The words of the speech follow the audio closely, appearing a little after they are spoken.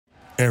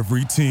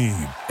Every team,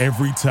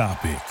 every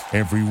topic,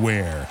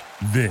 everywhere.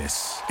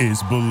 This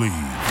is Believe.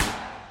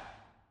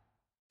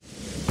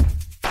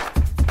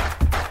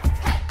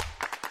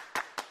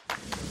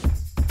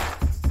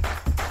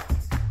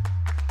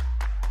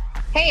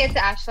 Hey, it's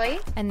Ashley.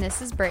 And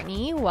this is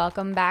Brittany.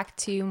 Welcome back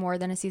to More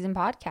Than a Season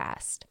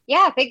podcast.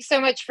 Yeah, thanks so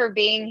much for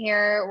being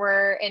here.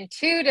 We're in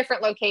 2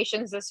 different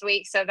locations this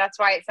week, so that's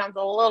why it sounds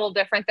a little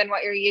different than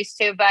what you're used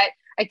to. But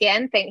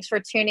again, thanks for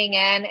tuning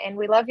in, and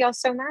we love y'all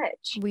so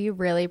much. We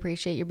really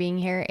appreciate you being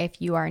here.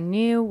 If you are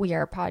new, we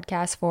are a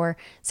podcast for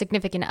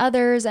significant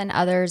others and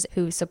others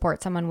who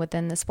support someone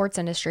within the sports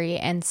industry.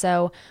 And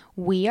so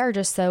we are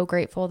just so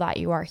grateful that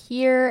you are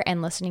here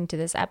and listening to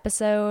this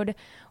episode.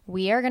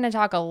 We are going to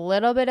talk a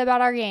little bit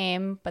about our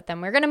game, but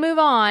then we're going to move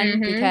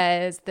on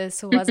because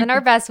this wasn't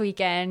our best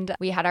weekend.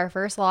 We had our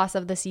first loss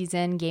of the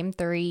season, game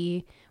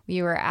 3.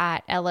 We were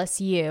at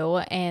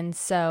LSU, and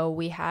so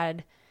we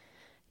had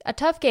a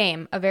tough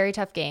game, a very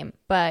tough game.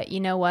 But you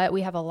know what?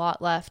 We have a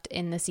lot left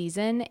in the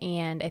season,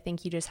 and I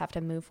think you just have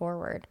to move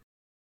forward.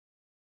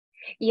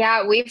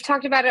 Yeah, we've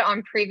talked about it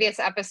on previous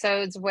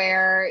episodes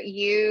where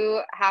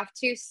you have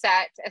to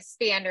set a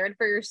standard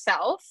for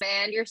yourself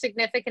and your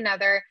significant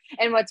other.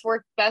 And what's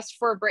worked best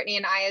for Brittany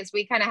and I is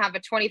we kind of have a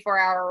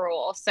 24-hour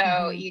rule.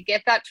 So you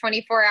get that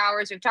 24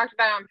 hours. We've talked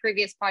about it on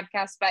previous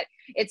podcasts, but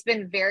it's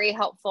been very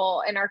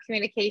helpful in our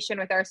communication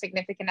with our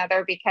significant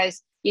other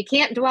because you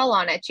can't dwell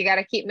on it. You got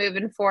to keep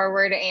moving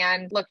forward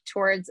and look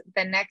towards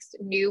the next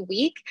new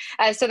week.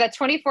 So that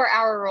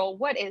 24-hour rule,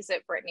 what is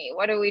it, Brittany?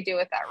 What do we do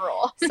with that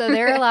rule? So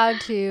they're allowed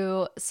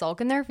to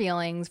sulk in their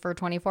feelings for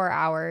 24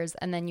 hours,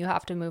 and then you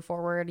have to move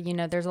forward. You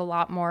know, there's a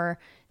lot more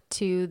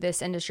to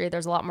this industry.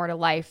 There's a lot more to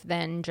life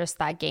than just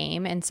that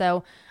game. And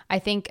so I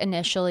think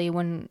initially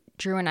when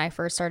Drew and I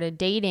first started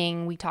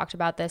dating, we talked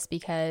about this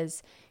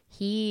because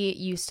he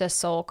used to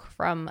sulk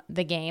from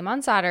the game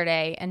on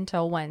Saturday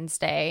until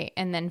Wednesday.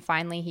 And then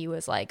finally he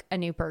was like a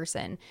new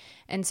person.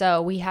 And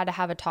so we had to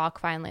have a talk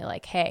finally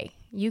like, hey,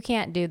 you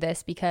can't do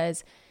this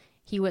because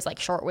he was like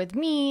short with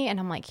me.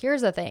 And I'm like,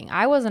 here's the thing.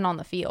 I wasn't on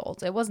the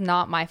field. It was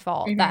not my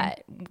fault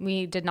that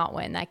we did not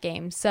win that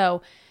game.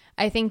 So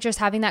I think just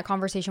having that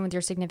conversation with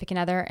your significant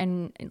other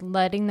and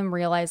letting them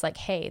realize like,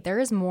 hey, there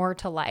is more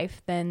to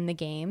life than the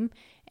game.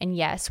 And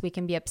yes, we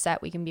can be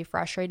upset. We can be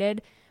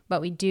frustrated. But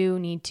we do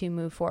need to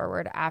move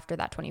forward after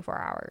that 24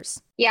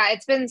 hours. Yeah,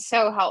 it's been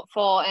so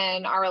helpful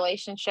in our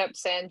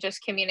relationships and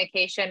just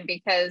communication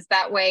because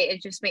that way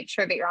it just makes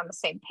sure that you're on the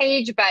same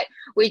page. But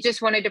we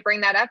just wanted to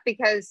bring that up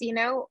because, you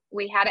know,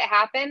 we had it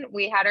happen.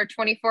 We had our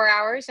 24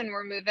 hours and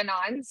we're moving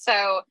on.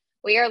 So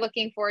we are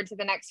looking forward to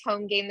the next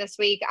home game this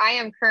week. I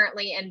am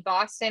currently in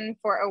Boston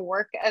for a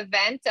work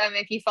event.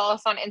 If you follow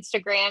us on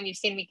Instagram, you've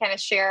seen me kind of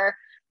share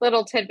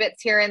little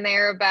tidbits here and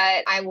there,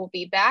 but I will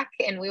be back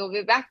and we will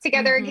be back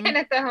together again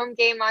at the home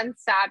game on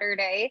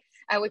Saturday,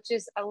 which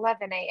is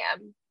 11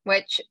 a.m.,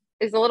 which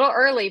is a little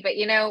early, but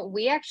you know,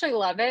 we actually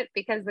love it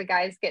because the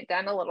guys get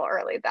done a little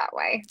early that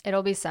way.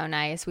 It'll be so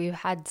nice. We've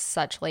had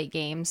such late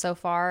games so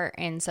far,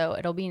 and so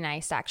it'll be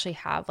nice to actually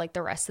have like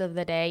the rest of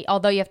the day.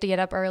 Although you have to get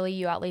up early,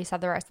 you at least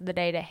have the rest of the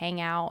day to hang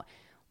out,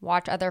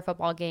 watch other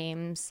football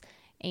games,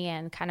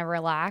 and kind of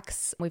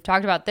relax. We've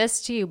talked about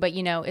this too, but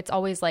you know, it's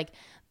always like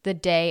the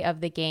day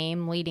of the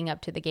game leading up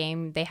to the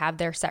game, they have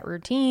their set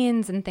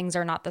routines and things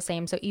are not the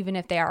same. So even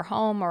if they are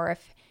home or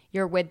if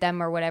you're with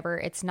them or whatever,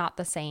 it's not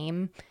the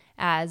same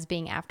as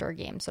being after a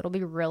game. So it'll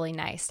be really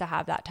nice to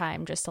have that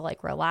time just to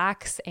like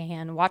relax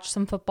and watch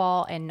some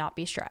football and not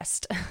be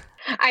stressed.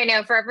 I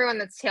know for everyone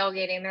that's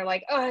tailgating, they're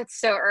like, oh, it's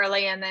so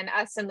early. And then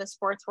us in the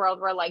sports world,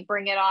 we're like,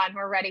 bring it on.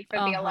 We're ready for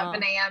the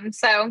 11 a.m.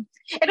 So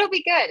it'll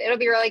be good. It'll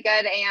be really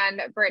good.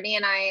 And Brittany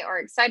and I are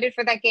excited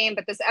for that game.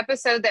 But this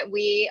episode that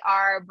we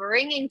are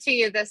bringing to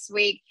you this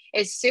week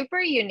is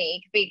super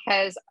unique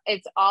because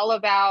it's all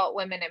about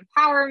women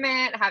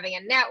empowerment, having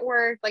a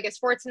network, like a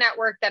sports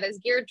network that is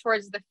geared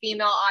towards the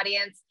female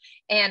audience,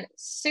 and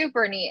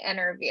super neat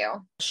interview.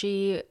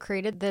 She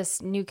created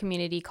this new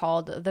community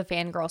called the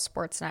Fangirl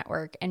Sports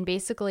Network. And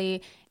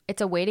basically,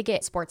 it's a way to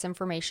get sports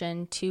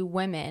information to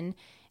women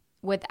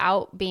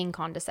without being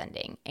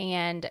condescending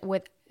and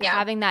with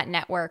having that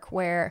network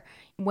where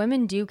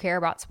women do care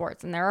about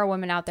sports. And there are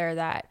women out there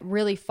that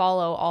really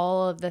follow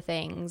all of the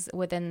things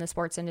within the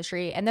sports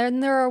industry. And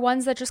then there are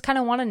ones that just kind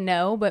of want to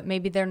know, but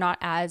maybe they're not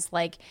as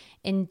like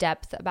in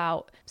depth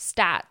about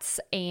stats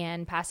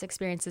and past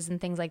experiences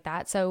and things like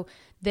that. So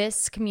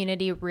this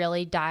community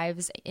really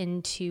dives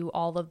into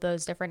all of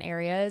those different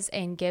areas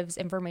and gives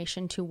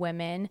information to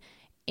women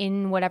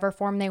in whatever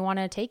form they want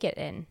to take it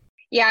in.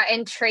 Yeah,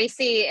 and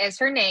Tracy is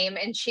her name,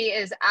 and she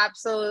is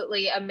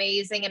absolutely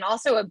amazing and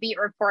also a beat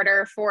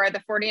reporter for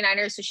the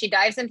 49ers. So she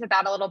dives into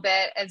that a little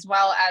bit, as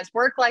well as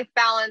work-life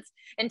balance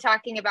and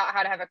talking about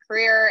how to have a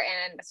career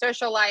and a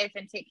social life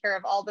and take care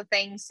of all the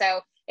things.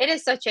 So it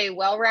is such a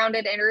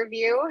well-rounded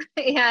interview,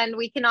 and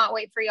we cannot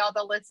wait for y'all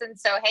to listen.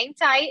 So hang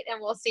tight,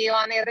 and we'll see you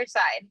on the other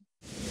side.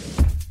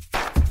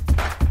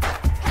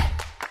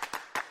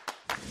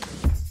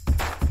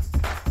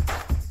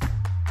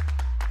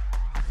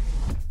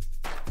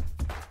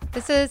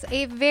 This is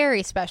a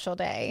very special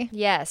day.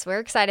 Yes, we're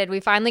excited.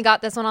 We finally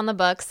got this one on the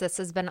books. This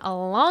has been a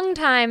long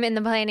time in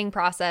the planning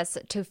process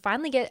to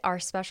finally get our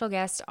special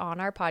guest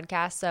on our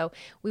podcast. So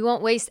we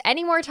won't waste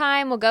any more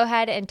time. We'll go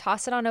ahead and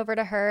toss it on over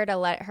to her to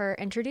let her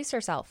introduce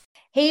herself.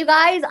 Hey you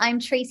guys, I'm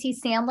Tracy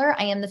Sandler.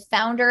 I am the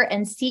founder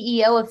and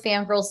CEO of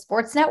Fangirl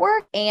Sports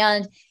Network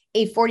and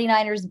a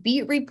 49ers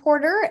beat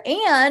reporter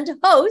and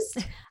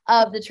host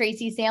of the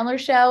Tracy Sandler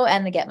Show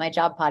and the Get My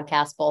Job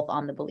podcast, both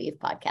on the Believe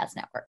Podcast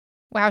Network.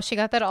 Wow, she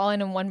got that all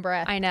in one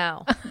breath. I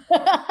know.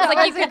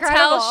 Like you could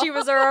tell she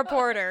was a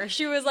reporter.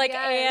 She was like,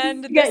 yes.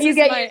 And this is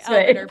my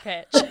elevator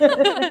pitch.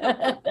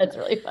 That's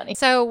really funny.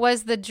 So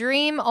was the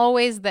dream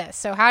always this?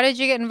 So how did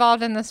you get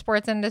involved in the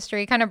sports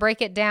industry? Kind of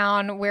break it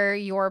down where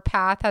your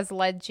path has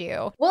led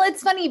you. Well,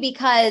 it's funny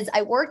because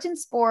I worked in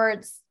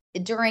sports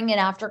during and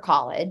after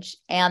college,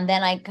 and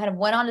then I kind of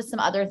went on to some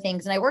other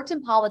things, and I worked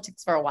in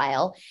politics for a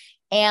while.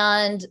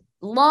 And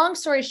long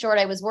story short,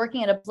 I was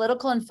working at a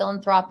political and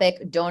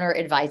philanthropic donor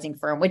advising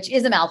firm, which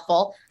is a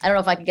mouthful. I don't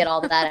know if I could get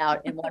all of that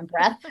out in one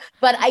breath,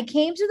 but I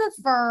came to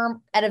the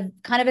firm at a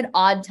kind of an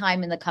odd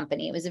time in the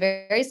company. It was a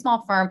very, very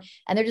small firm,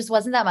 and there just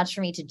wasn't that much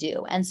for me to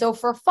do. And so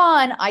for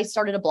fun, I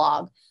started a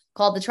blog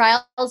called The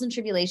Trials and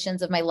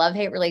Tribulations of My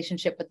Love-Hate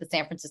Relationship with the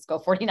San Francisco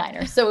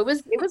 49ers. So it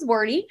was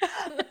wordy.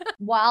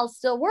 While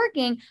still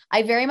working,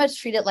 I very much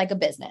treat it like a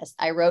business.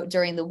 I wrote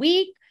during the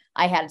week.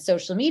 I had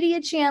social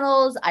media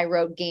channels. I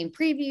wrote game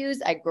previews.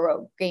 I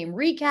wrote game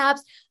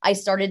recaps. I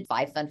started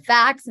 5 fun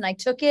facts, and I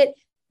took it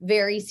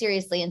very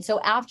seriously. And so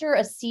after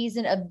a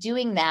season of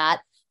doing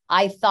that,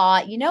 I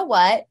thought, you know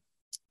what?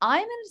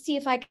 I'm going to see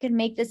if I could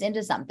make this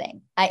into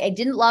something. I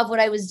didn't love what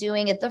I was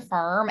doing at the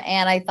firm,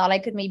 and I thought I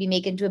could maybe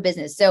make it into a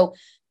business. So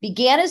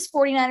began as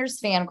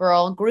 49ers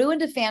Fangirl, grew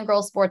into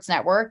Fangirl Sports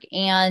Network,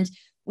 and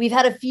we've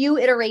had a few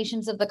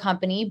iterations of the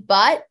company,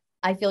 but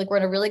I feel like we're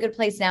in a really good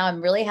place now.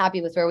 I'm really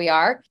happy with where we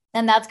are.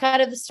 And that's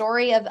kind of the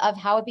story of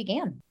how it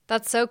began.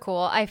 That's so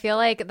cool. I feel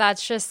like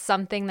that's just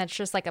something that's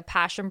just like a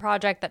passion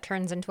project that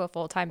turns into a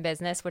full-time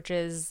business, which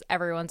is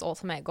everyone's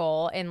ultimate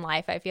goal in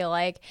life, I feel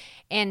like.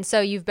 And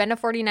so you've been a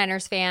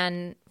 49ers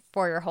fan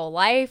for your whole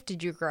life?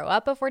 Did you grow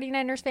up a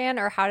 49ers fan,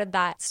 or how did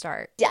that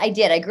start? I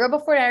did. I grew up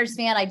a 49ers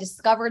fan. I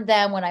discovered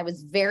them when I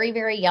was very,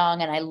 very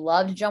young, and I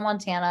loved Joe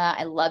Montana.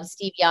 I loved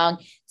Steve Young.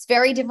 It's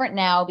very different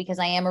now because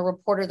I am a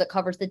reporter that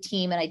covers the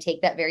team, and I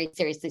take that very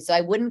seriously. So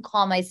I wouldn't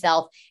call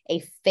myself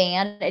a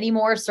fan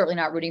anymore, certainly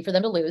not rooting for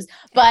them to lose,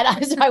 but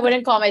I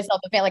wouldn't call myself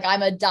a fan. Like,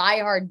 I'm a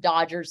diehard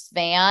Dodgers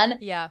fan.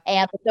 Yeah.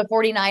 And with the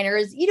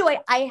 49ers,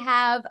 I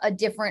have a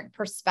different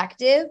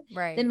perspective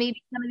than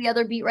maybe some of the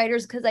other beat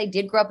writers, because I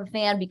did grow up a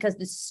fan, because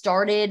this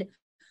started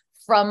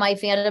from my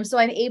fandom. So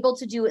I'm able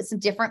to do some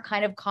different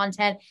kind of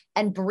content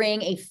and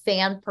bring a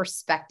fan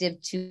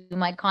perspective to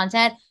my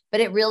content.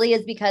 But it really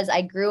is because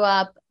I grew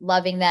up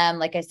loving them.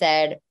 Like I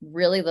said,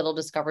 really little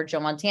discovered Joe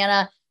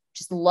Montana,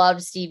 just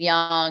loved Steve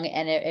Young,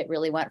 and it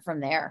really went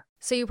from there.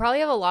 So you probably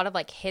have a lot of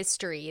like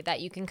history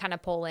that you can kind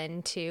of pull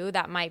into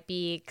that might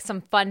be some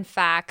fun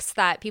facts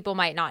that people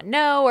might not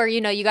know, or,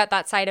 you got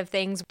that side of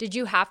things. Did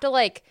you have to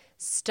like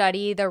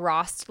study the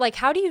roster? Like,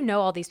 how do you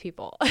know all these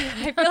people?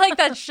 I feel like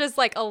that's just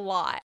like a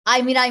lot.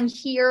 I mean, I'm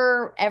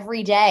here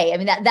every day. I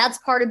mean, that's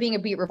part of being a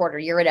beat reporter.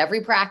 You're at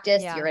every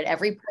practice, You're at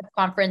every press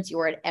conference,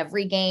 you're at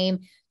every game,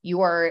 you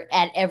are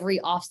at every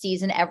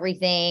offseason,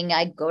 everything.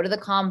 I go to the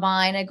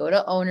combine, I go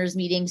to owners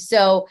meetings.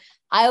 So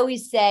I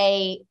always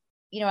say,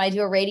 I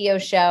do a radio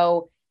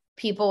show,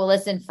 people will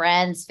listen,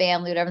 friends,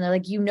 family, whatever. And they're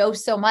like, you know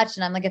so much.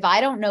 And I'm like, if I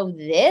don't know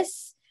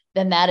this,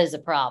 then that is a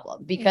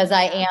problem, because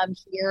I am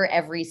here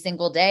every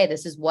single day.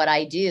 This is what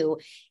I do.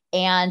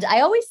 And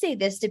I always say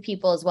this to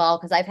people as well,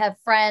 because I've had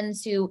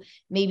friends who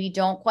maybe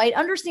don't quite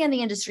understand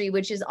the industry,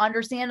 which is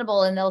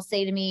understandable. And they'll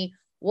say to me,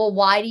 well,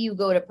 why do you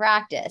go to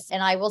practice?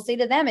 And I will say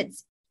to them,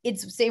 it's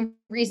the same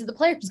reason the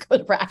players go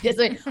to practice.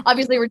 I mean,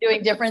 obviously we're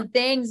doing different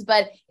things,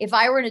 but if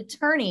I were an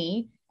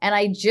attorney and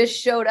I just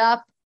showed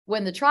up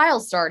when the trial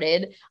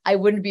started, I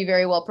wouldn't be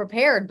very well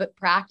prepared. But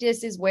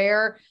practice is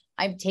where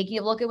I'm taking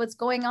a look at what's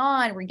going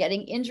on. We're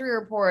getting injury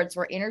reports.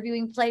 We're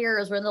interviewing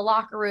players. We're in the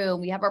locker room.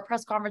 We have our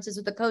press conferences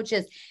with the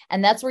coaches.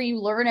 And that's where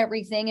you learn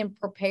everything and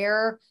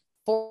prepare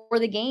for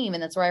the game.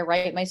 And that's where I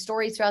write my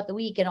stories throughout the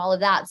week and all of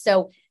that.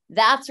 So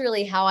that's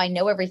really how I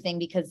know everything,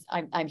 because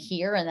I'm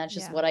here, and that's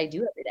just what I do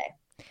every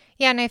day.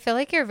 Yeah. And I feel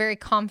like you're very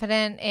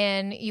confident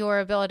in your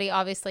ability,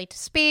 obviously, to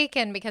speak,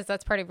 and because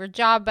that's part of your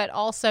job, but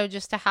also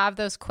just to have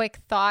those quick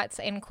thoughts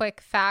and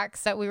quick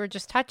facts that we were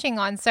just touching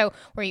on. So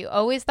were you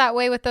always that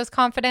way with those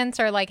confidence,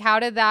 or like, how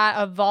did that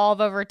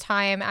evolve over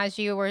time as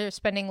you were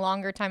spending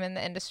longer time in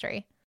the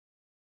industry?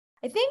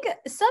 I think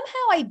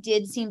somehow I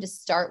did seem to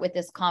start with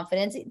this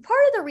confidence.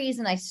 Part of the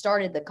reason I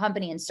started the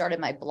company and started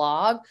my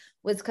blog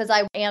was because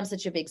I am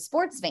such a big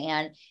sports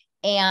fan,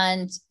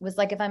 and was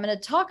like, if I'm going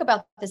to talk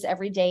about this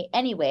every day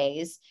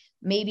anyways,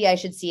 maybe I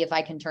should see if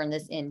I can turn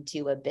this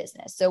into a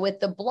business. So with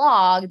the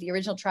blog, the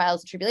original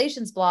Trials and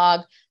Tribulations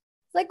blog,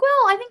 It's like,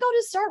 well, I think I'll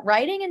just start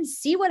writing and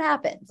see what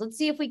happens. Let's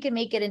see if we can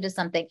make it into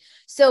something.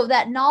 So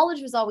that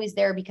knowledge was always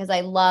there because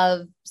I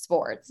love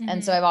sports. Mm-hmm.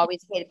 And so I've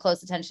always paid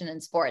close attention in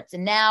sports.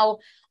 And now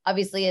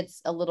obviously it's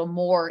a little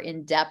more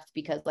in depth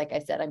because like I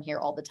said, I'm here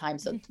all the time.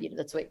 So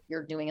that's what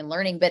you're doing and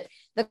learning, but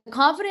the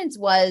confidence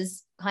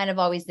was kind of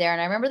always there. And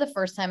I remember the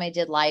first time I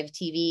did live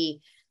TV,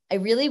 I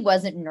really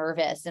wasn't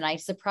nervous and I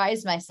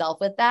surprised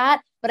myself with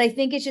that. But I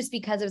think it's just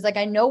because it was like,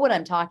 I know what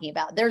I'm talking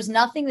about. There's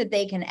nothing that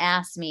they can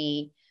ask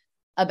me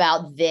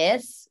about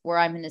this where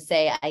I'm going to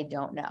say, I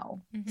don't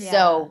know. Yeah.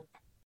 So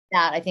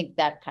that, I think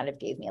that kind of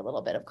gave me a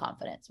little bit of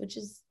confidence, which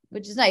is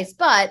nice,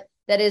 but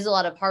that is a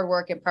lot of hard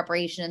work and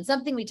preparation and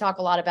something we talk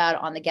a lot about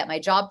on the Get My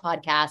Job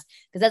podcast,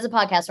 because that's a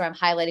podcast where I'm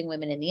highlighting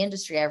women in the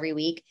industry every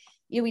week.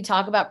 We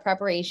talk about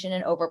preparation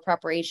and over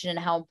preparation and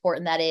how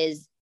important that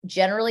is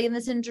generally in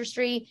this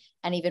industry,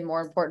 and even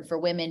more important for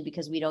women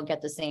because we don't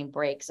get the same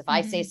breaks. If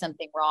I say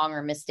something wrong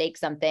or mistake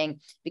something, it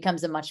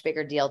becomes a much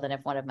bigger deal than if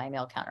one of my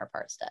male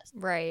counterparts does.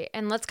 Right.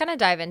 And let's kind of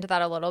dive into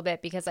that a little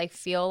bit because I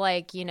feel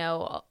like, you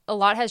know, a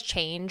lot has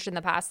changed in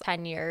the past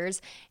 10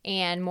 years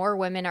and more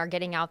women are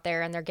getting out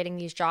there and they're getting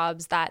these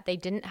jobs that they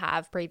didn't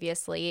have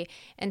previously.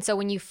 And so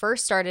when you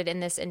first started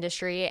in this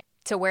industry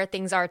to where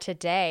things are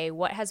today,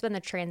 what has been the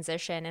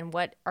transition and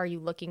what are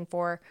you looking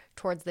for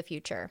towards the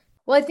future?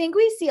 Well, I think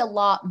we see a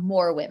lot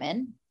more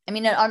women. I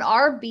mean, on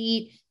our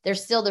beat,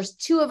 there's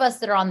two of us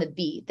that are on the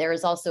beat. There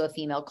is also a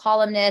female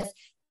columnist.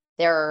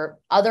 There are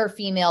other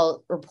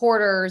female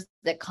reporters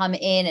that come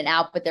in and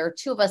out, but there are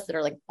two of us that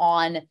are like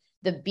on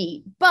the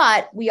beat.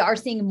 But we are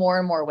seeing more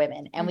and more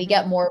women, and we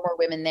get more and more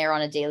women there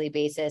on a daily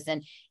basis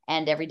and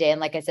every day.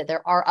 And like I said,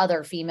 there are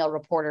other female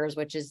reporters,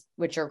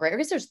 which are great. I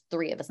guess there's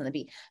three of us on the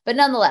beat, but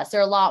nonetheless, there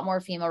are a lot more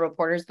female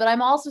reporters. But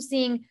I'm also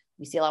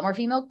we see a lot more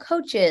female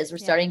coaches. We're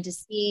starting to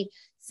see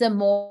some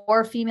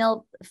more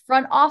female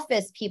front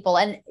office people.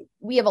 And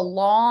we have a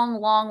long,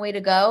 long way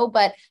to go.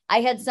 But I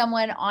had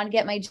someone on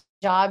Get My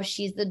Job.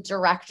 She's the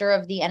director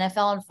of the NFL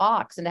on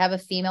Fox, and to have a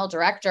female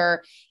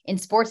director in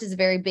sports is a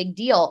very big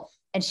deal.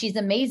 And she's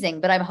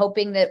amazing, but I'm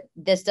hoping that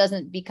this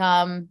doesn't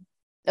become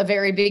a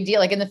very big deal.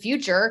 Like in the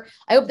future,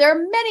 I hope there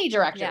are many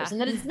directors and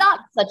that it's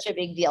not such a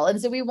big deal.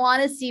 And so we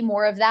want to see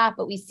more of that,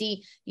 but we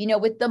see,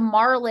 with the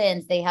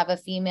Marlins, they have a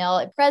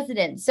female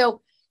president.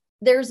 So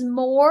there's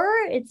more,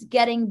 it's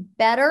getting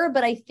better,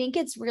 but I think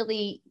it's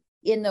really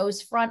in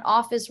those front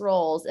office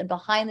roles and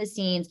behind the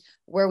scenes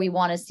where we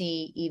want to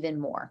see even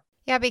more.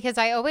 Yeah, because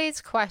I always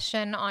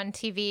question on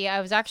TV. I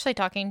was actually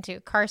talking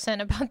to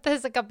Carson about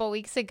this a couple of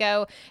weeks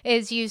ago,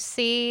 is you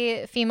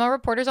see female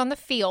reporters on the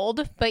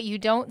field, but you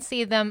don't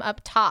see them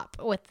up top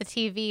with the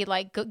TV,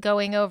 like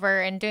going over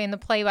and doing the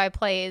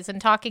play-by-plays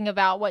and talking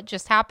about what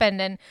just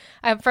happened.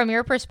 And from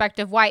your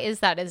perspective, why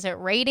is that? Is it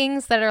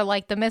ratings that are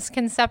like the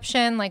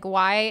misconception? Like,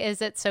 why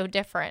is it so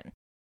different?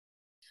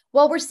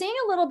 Well, we're seeing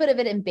a little bit of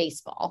it in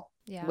baseball,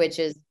 which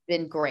has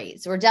been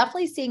great. So we're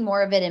definitely seeing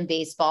more of it in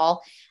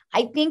baseball.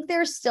 I think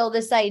there's still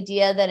this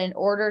idea that in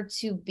order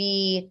to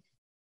be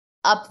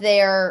up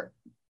there,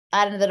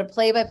 I don't know, that a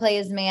play-by-play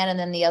is man and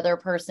then the other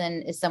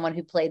person is someone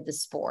who played the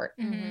sport.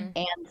 Mm-hmm.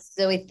 And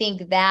so I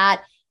think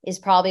that is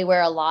probably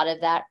where a lot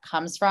of that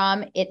comes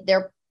from.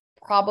 There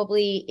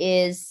probably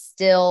is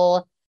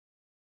still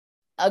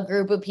a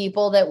group of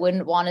people that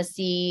wouldn't want to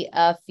see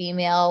a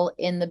female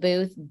in the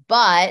booth,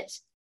 but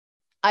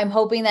I'm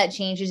hoping that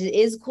changes. It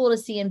is cool to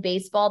see in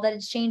baseball that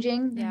it's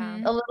changing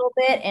a little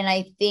bit. And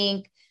I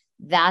think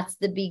that's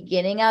the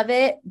beginning of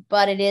it,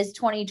 but it is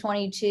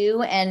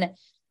 2022. And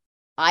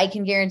I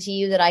can guarantee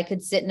you that I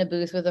could sit in a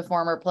booth with a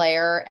former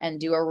player and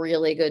do a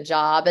really good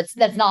job.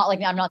 That's not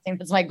like, I'm not saying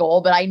that's my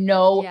goal, but I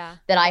know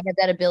that I have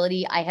that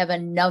ability. I have a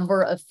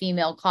number of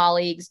female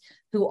colleagues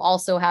who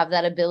also have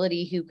that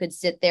ability, who could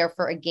sit there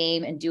for a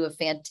game and do a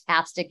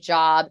fantastic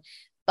job,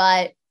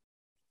 but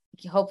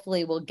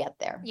hopefully we'll get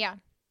there. Yeah.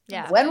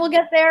 Yeah. When we'll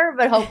get there,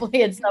 but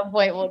hopefully at some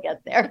point we'll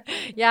get there.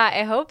 Yeah,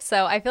 I hope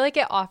so. I feel like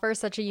it offers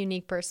such a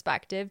unique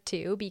perspective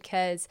too,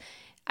 because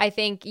I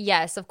think,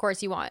 yes, of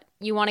course you want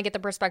to get the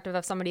perspective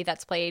of somebody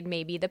that's played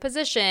maybe the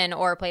position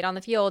or played on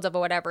the field of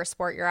whatever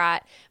sport you're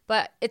at.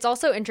 But it's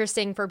also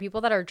interesting for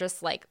people that are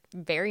just like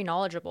very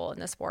knowledgeable in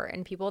the sport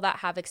and people that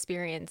have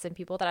experience and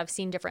people that have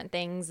seen different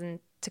things and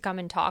to come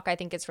and talk. I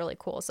think it's really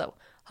cool. So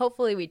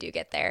hopefully we do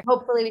get there.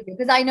 Hopefully we do.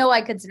 Because I know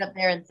I could sit up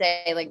there and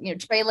say like,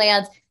 Trey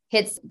Lance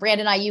hits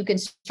Brandon Ayuk in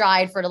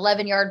stride for an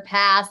 11-yard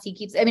pass.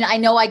 I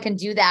know I can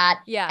do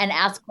that and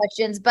ask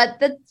questions,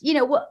 but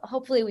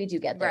hopefully we do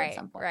get there at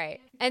some point.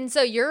 Right. And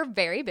so you're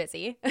very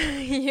busy.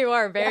 You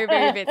are very,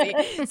 very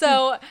busy.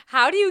 So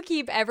how do you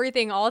keep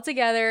everything all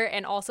together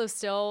and also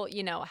still,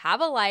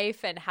 have a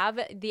life and have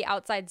the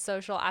outside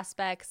social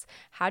aspects?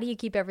 How do you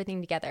keep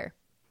everything together?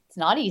 It's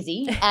not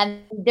easy.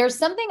 And there's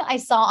something I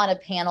saw on a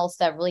panel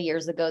several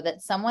years ago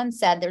that someone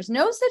said there's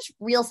no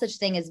such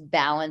thing as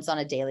balance on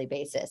a daily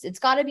basis. It's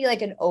got to be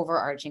like an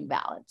overarching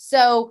balance.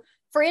 So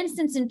for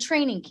instance, in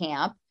training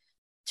camp,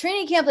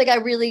 training camp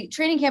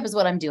is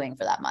what I'm doing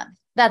for that month.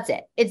 That's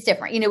it. It's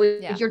different.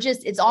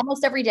 It's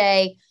almost every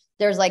day.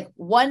 there's like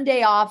one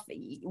day off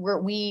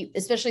where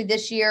especially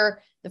this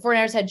year, the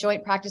 49ers had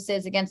joint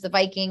practices against the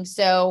Vikings.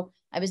 So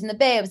I was in the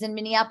Bay, I was in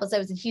Minneapolis, I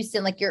was in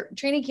Houston. Like your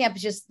training camp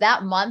is just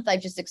that month. I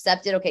just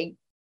accepted, okay,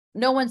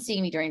 no one's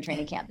seeing me during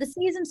training camp. The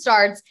season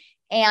starts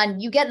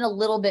and you get in a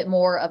little bit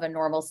more of a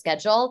normal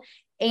schedule.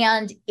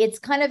 And it's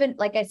kind of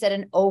like I said,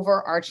 an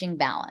overarching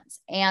balance.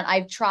 And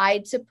I've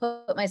tried to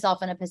put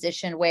myself in a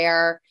position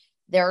where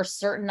there are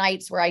certain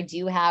nights where I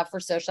do have for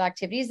social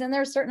activities. And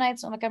there are certain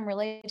nights I'm like, I'm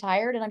really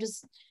tired and I'm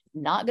just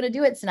not going to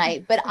do it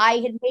tonight. But I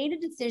had made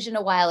a decision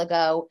a while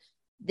ago.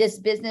 This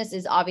business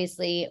is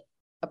obviously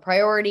a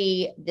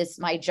priority.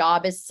 My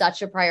job is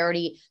such a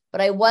priority,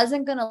 but I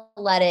wasn't going to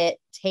let it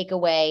take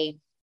away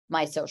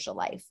my social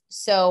life.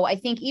 So I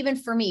think even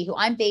for me, who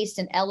I'm based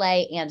in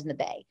LA and in the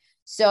Bay.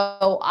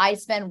 So I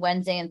spend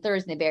Wednesday and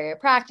Thursday in the Bay Area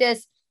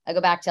practice. I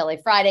go back to LA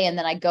Friday, and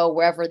then I go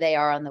wherever they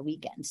are on the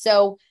weekend.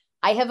 So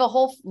I have a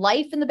whole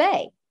life in the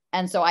Bay.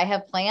 And so I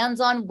have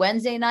plans on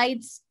Wednesday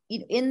nights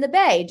in the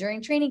Bay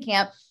during training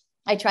camp.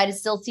 I try to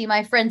still see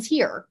my friends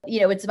here.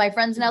 It's my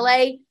friends in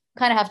LA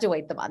kind of have to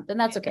wait the month, and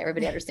that's okay.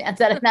 Everybody understands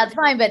that, and that's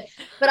fine. But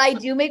I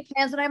do make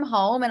plans when I'm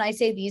home, and I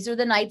say, these are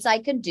the nights I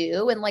can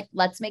do, and like,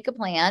 let's make a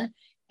plan.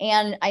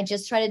 And I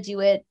just try to do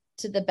it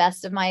to the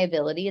best of my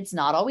ability. It's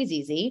not always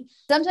easy.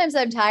 Sometimes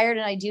I'm tired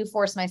and I do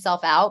force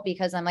myself out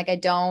because I'm like, I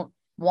don't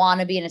want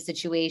to be in a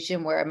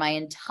situation where my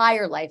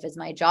entire life is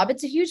my job.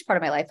 It's a huge part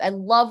of my life. I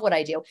love what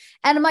I do.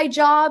 And my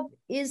job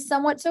is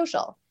somewhat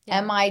social. Yeah.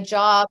 And my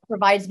job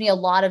provides me a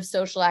lot of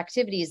social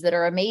activities that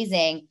are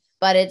amazing,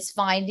 but it's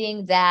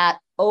finding that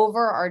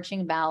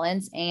overarching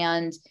balance.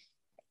 And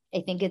I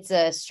think it's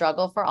a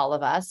struggle for all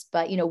of us,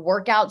 but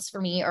workouts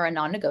for me are a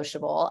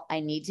non-negotiable. I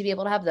need to be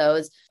able to have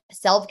those.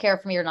 Self-care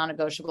for me are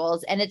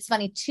non-negotiables. And it's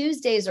funny,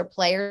 Tuesdays are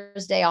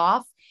Players' Day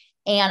off.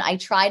 And I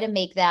try to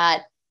make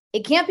that,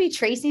 it can't be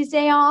Tracy's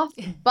day off,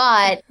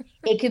 but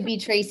it could be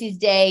Tracy's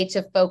day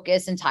to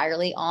focus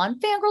entirely on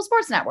Fangirl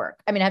Sports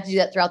Network. I mean, I have to do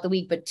that throughout the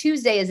week, but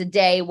Tuesday is a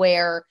day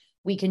where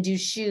we can do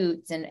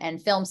shoots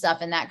and film stuff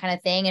and that kind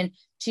of thing. And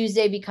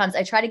Tuesday becomes,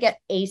 I try to get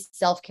a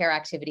self-care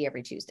activity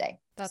every Tuesday.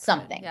 That's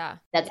something. Good. Yeah.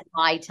 That's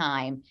my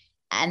time.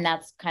 And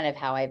that's kind of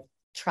how I've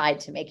tried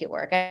to make it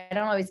work. I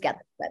don't always get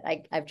it,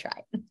 but I've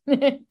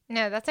tried.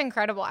 No, that's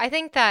incredible. I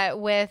think that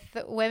with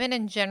women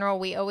in general,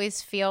 we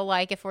always feel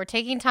like if we're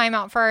taking time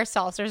out for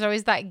ourselves, there's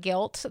always that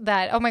guilt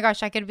that, oh my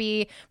gosh, I could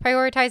be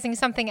prioritizing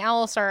something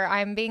else, or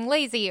I'm being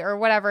lazy or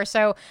whatever.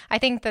 So I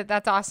think that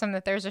that's awesome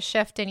that there's a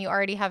shift and you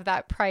already have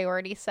that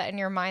priority set in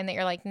your mind that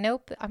you're like,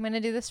 nope, I'm going to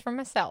do this for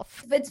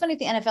myself. It's funny,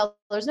 the NFL,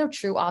 there's no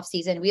true off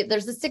season.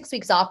 There's the 6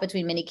 weeks off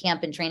between mini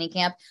camp and training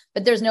camp,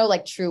 but there's no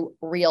like true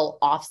real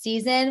off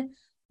season.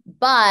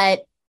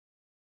 But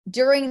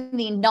during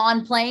the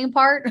non-playing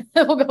part,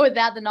 we'll go with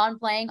that, the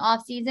non-playing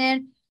off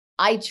season,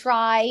 I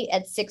try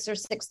at 6 or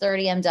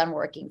 6:30, I'm done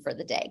working for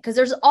the day because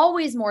there's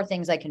always more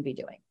things I can be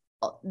doing.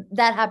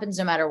 That happens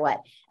no matter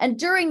what. And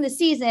during the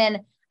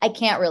season, I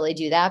can't really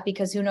do that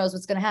because who knows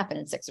what's going to happen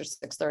at 6 or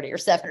 6:30 or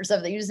 7 or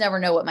something. You just never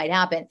know what might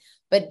happen.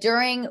 But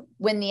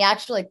when the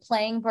actual like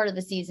playing part of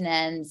the season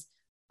ends,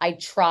 I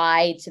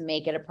try to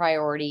make it a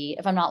priority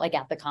if I'm not like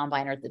at the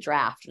combine or at the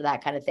draft or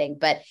that kind of thing,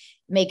 but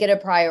make it a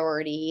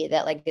priority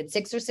that like at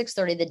 6 or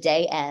 6:30, the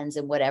day ends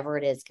and whatever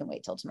it is can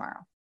wait till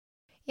tomorrow.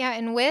 Yeah.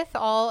 And with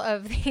all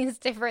of these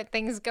different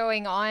things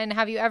going on,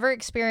 have you ever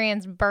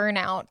experienced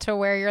burnout to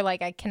where you're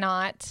like, I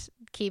cannot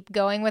keep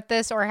going with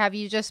this? Or have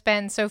you just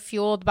been so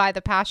fueled by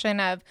the passion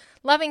of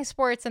loving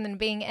sports and then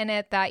being in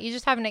it that you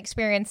just haven't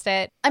experienced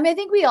it? I mean, I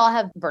think we all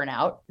have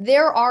burnout.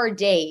 There are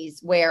days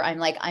where I'm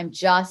like, I'm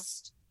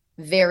just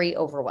very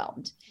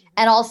overwhelmed.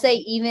 And I'll say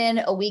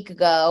even a week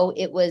ago,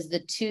 it was the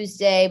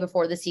Tuesday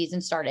before the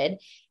season started.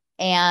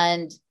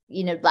 And,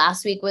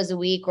 last week was a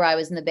week where I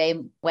was in the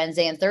Bay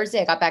Wednesday and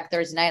Thursday. I got back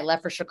Thursday night,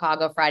 left for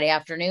Chicago Friday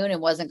afternoon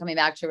and wasn't coming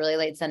back to really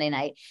late Sunday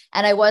night.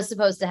 And I was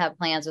supposed to have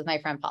plans with my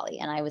friend Polly.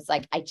 And I was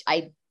like,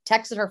 I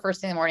texted her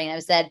first thing in the morning and I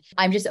said,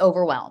 I'm just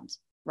overwhelmed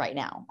right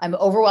now. I'm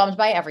overwhelmed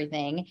by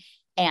everything.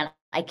 And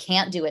I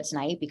can't do it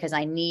tonight because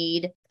I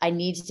need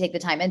to take the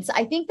time. And so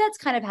I think that's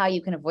kind of how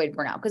you can avoid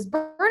burnout, because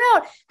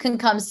burnout can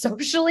come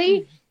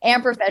socially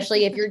and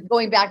professionally. If you're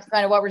going back to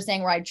kind of what we're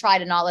saying, where I try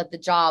to not let the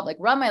job like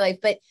run my life,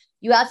 but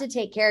you have to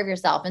take care of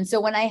yourself. And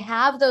so when I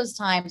have those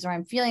times where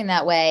I'm feeling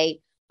that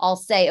way, I'll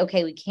say,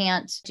 okay, we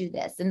can't do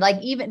this. And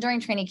like even during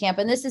training camp,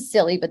 and this is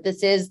silly, but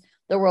this is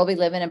the world we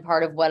live in and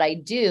part of what I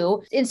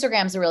do.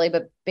 Instagram's a really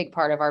big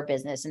part of our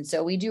business. And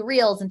so we do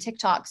reels and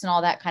TikToks and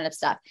all that kind of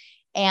stuff.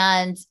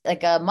 And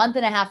like a month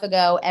and a half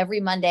ago, every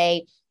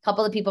Monday, a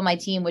couple of people on my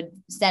team would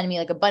send me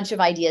like a bunch of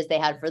ideas they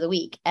had for the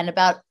week. And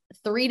about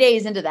 3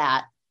 days into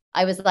that,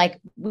 I was like,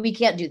 we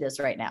can't do this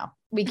right now.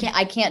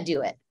 I can't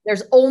do it.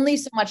 There's only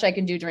so much I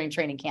can do during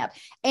training camp.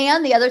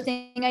 And the other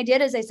thing I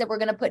did is I said, we're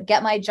going to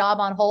get my job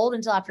on hold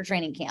until after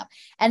training camp.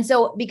 And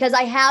so, because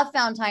I have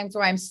found times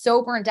where I'm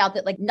so burnt out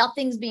that like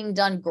nothing's being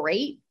done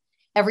great,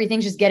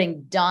 everything's just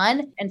getting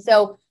done. And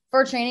so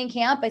for training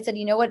camp, I said,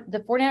 you know what, the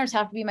 49ers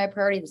have to be my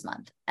priority this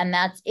month. And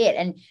that's it.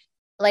 And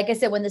like I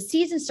said, when the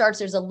season starts,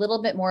 there's a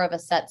little bit more of a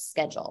set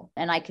schedule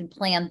and I can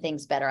plan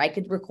things better. I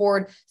could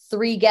record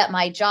 3 Get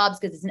My Jobs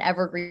because it's an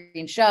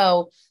evergreen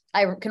show.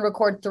 I can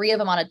record 3 of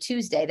them on a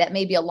Tuesday. That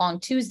may be a long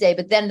Tuesday,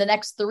 but then the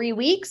next 3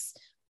 weeks,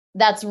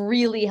 that's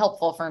really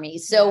helpful for me.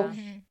 So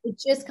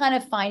it's just kind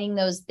of finding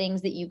those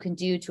things that you can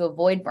do to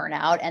avoid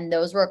burnout. And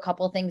those were a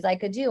couple of things I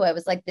could do. I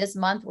was like, this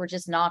month, we're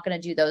just not going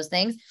to do those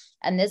things.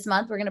 And this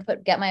month we're going to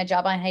Get My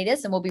Job on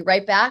hiatus and we'll be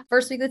right back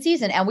first week of the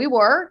season. And we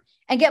were,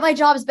 and Get My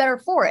Job is better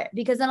for it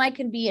because then I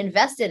can be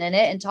invested in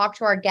it and talk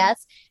to our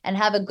guests and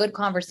have a good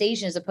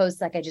conversation as opposed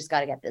to like, I just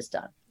got to get this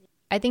done.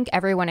 I think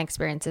everyone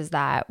experiences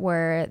that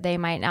where they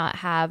might not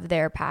have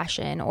their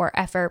passion or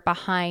effort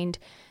behind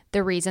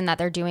the reason that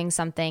they're doing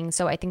something.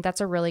 So I think that's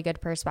a really good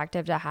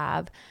perspective to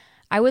have.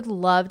 I would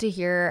love to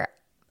hear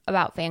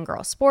about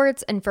Fangirl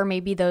Sports and for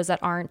maybe those that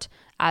aren't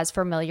as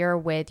familiar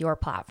with your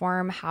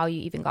platform, how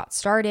you even got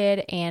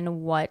started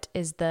and what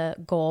is the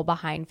goal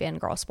behind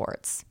Fangirl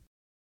Sports.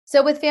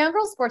 So with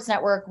Fangirl Sports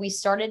Network, we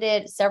started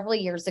it several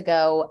years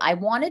ago. I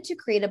wanted to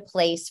create a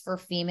place for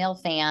female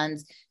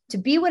fans to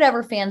be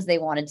whatever fans they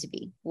wanted to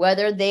be,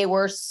 whether they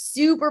were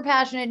super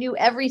passionate, knew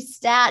every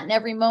stat and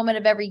every moment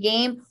of every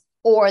game,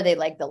 or they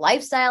like the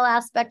lifestyle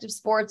aspect of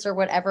sports or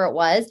whatever it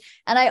was.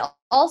 And I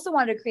also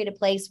wanted to create a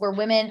place where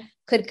women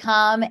could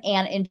come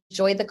and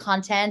enjoy the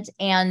content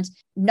and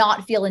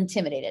not feel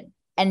intimidated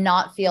and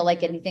not feel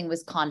like anything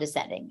was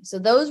condescending. So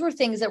those were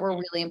things that were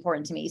really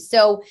important to me.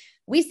 So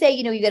we say,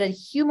 you get a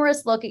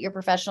humorous look at your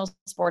professional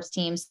sports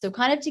teams. So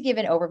kind of to give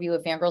an overview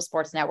of Fangirl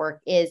Sports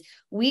Network is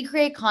we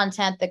create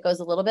content that goes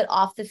a little bit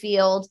off the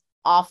field,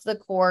 off the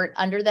court,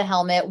 under the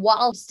helmet,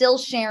 while still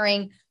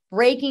sharing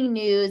breaking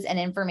news and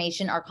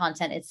information. Our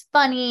content is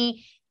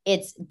funny.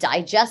 It's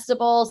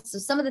digestible. So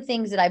some of the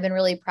things that I've been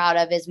really proud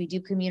of is we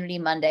do Community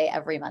Monday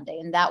every Monday.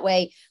 And that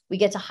way we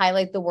get to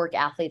highlight the work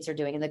athletes are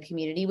doing in the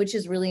community, which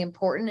is really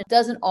important. It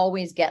doesn't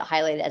always get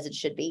highlighted as it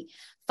should be.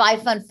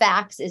 5 Fun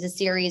Facts is a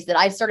series that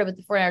I started with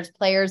the 49ers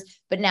players,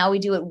 but now we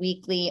do it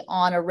weekly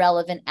on a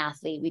relevant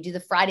athlete. We do the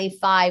Friday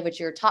 5, which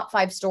are your top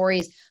 5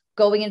 stories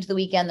going into the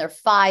weekend. They're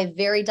 5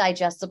 very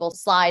digestible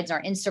slides.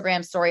 Our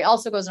Instagram story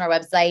also goes on our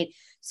website.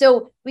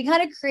 So we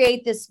kind of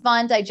create this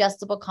fun,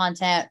 digestible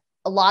content,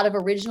 a lot of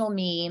original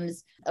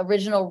memes,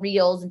 original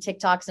reels and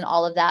TikToks and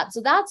all of that.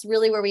 So that's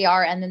really where we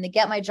are. And then the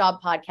Get My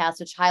Job podcast,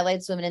 which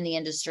highlights women in the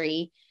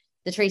industry,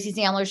 the Tracy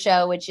Sandler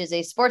Show, which is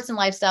a sports and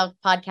lifestyle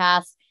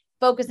podcast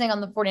focusing on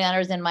the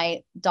 49ers and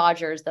my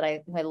Dodgers that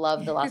I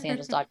love the Los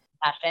Angeles Dodgers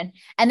passion.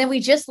 And then we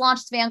just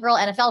launched Fangirl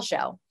NFL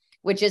Show,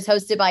 which is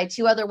hosted by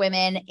 2 other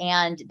women.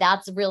 And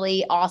that's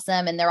really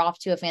awesome. And they're off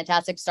to a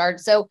fantastic start.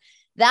 So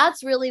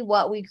that's really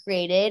what we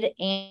created.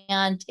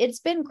 And it's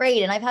been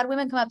great. And I've had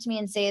women come up to me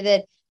and say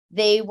that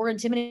they were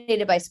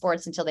intimidated by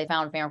sports until they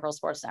found Fangirl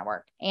Sports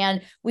Network.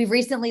 And we've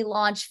recently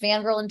launched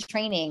Fangirl in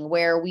Training,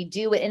 where we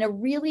do it in a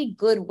really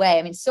good way.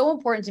 I mean, it's so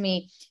important to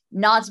me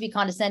not to be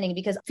condescending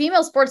because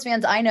female sports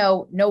fans I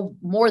know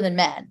more than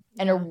men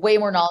and are way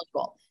more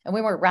knowledgeable and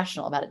way more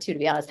rational about it too, to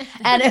be honest.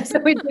 And so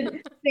we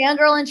did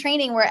Fangirl in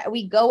Training, where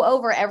we go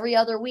over every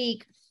other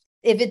week.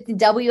 If it's the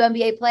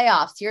WNBA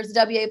playoffs, here's the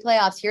WNBA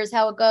playoffs. Here's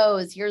how it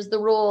goes. Here's the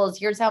rules.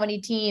 Here's how many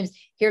teams.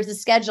 Here's the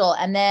schedule.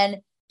 And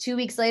then 2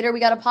 weeks later,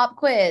 we got a pop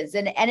quiz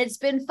and it's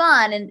been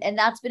fun and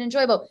that's been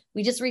enjoyable.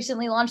 We just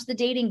recently launched the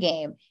dating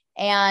game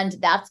and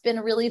that's been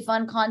really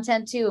fun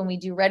content too. And we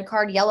do red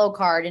card, yellow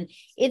card, and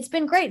it's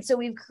been great. So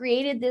we've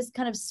created this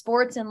kind of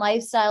sports and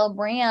lifestyle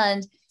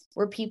brand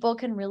where people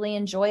can really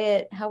enjoy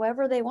it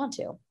however they want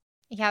to.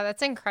 Yeah,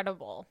 that's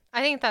incredible.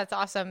 I think that's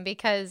awesome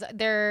because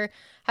there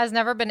has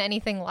never been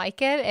anything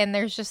like it. And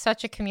there's just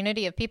such a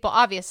community of people,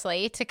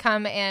 obviously, to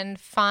come and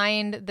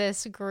find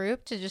this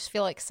group to just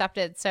feel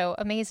accepted. So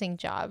amazing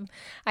job.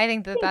 I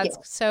think that's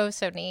so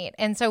neat.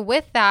 And so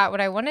with that, what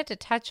I wanted to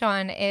touch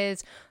on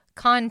is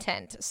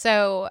content.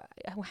 So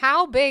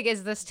how big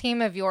is this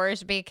team of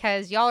yours?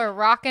 Because y'all are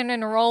rocking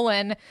and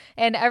rolling.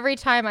 And every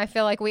time I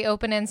feel like we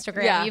open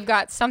Instagram, you've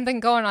got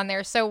something going on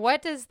there. So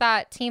what does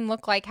that team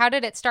look like? How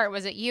did it start?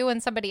 Was it you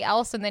and somebody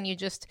else and then you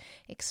just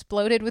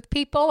exploded with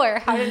people, or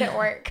how did it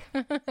work?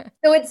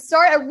 So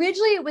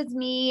originally it was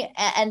me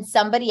and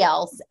somebody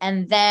else.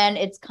 And then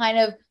it's kind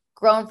of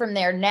grown from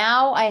there.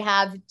 Now I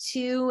have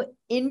 2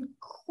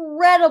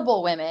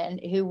 incredible women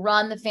who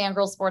run the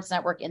Fangirl Sports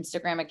Network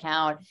Instagram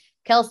account.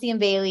 Kelsey and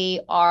Bailey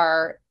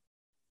are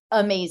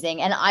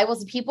amazing. And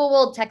people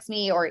will text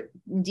me or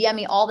DM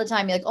me all the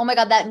time. Be like, oh my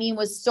God, that meme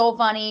was so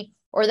funny.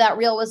 Or that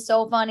reel was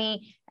so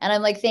funny. And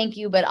I'm like, thank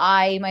you. But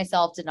I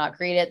myself did not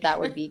create it. That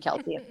would be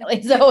Kelsey and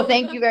Bailey. So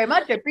thank you very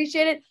much. I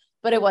appreciate it.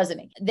 But it wasn't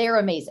me. They're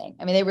amazing.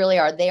 I mean, they really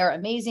are. They are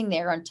amazing.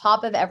 They're on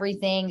top of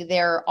everything.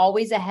 They're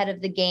always ahead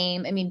of the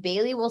game. I mean,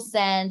 Bailey will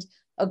send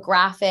a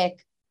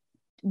graphic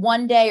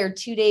 1 day or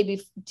 2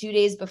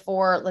 days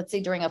before, let's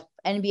say during a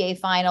NBA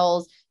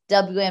finals,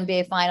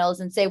 WNBA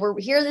finals, and say,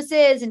 here this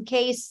is in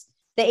case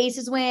the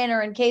Aces win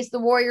or in case the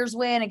Warriors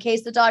win, in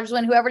case the Dodgers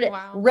win, whoever it is,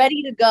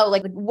 ready to go,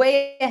 like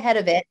way ahead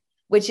of it,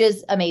 which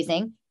is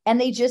amazing. And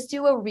they just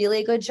do a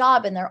really good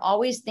job. And they're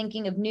always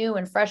thinking of new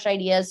and fresh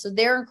ideas. So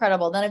they're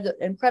incredible. Then I've got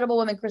incredible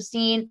woman,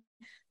 Christine,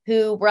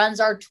 who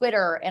runs our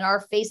Twitter and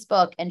our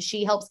Facebook, and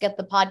she helps get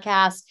the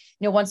podcast.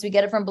 Once we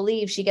get it from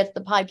Believe, she gets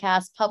the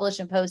podcast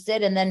published and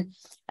posted. And then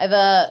I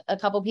have a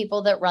couple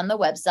people that run the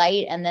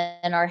website, and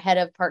then our head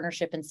of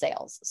partnership and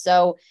sales.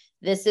 So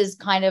this is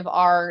kind of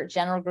our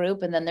general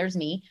group. And then there's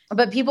me.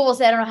 But people will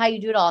say, I don't know how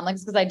you do it all. I'm like,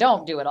 it's because I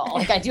don't do it all.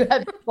 Like, I do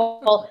have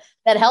people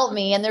that help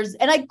me, and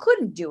I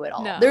couldn't do it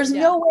all. There's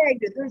no way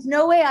there's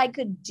no way I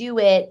could do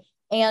it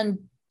and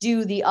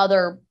do the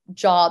other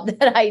job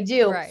that I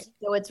do. Right.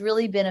 So it's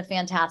really been a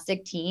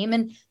fantastic team.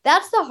 And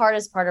that's the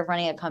hardest part of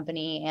running a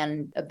company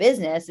and a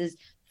business, is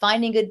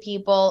finding good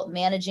people,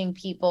 managing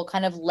people,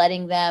 kind of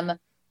letting them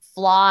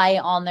fly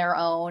on their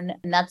own.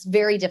 And that's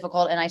very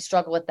difficult. And I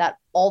struggle with that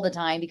all the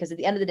time, because at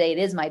the end of the day, it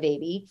is my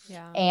baby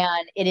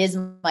and it is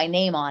my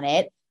name on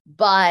it.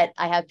 But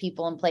I have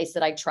people in place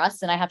that I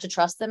trust, and I have to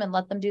trust them and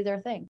let them do their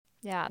thing.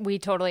 Yeah, we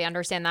totally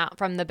understand that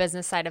from the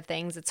business side of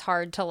things. It's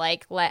hard to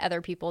let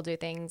other people do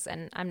things,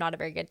 and I'm not a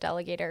very good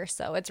delegator,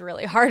 so it's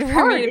really hard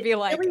for me to be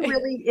like,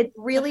 it's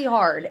really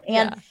hard.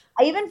 And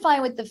I even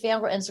find with the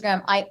Fangirl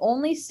Instagram, I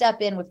only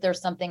step in if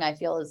there's something I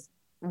feel is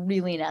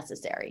really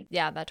necessary.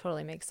 Yeah, that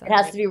totally makes sense. It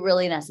has to be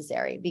really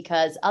necessary,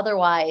 because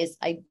otherwise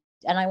I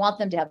want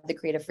them to have the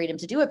creative freedom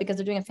to do it, because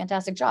they're doing a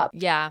fantastic job.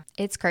 Yeah,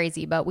 it's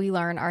crazy, but we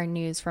learn our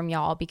news from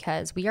y'all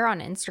because we are on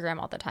Instagram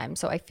all the time.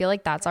 So I feel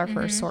like that's our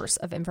first source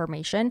of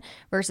information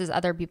versus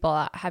other people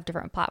that have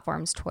different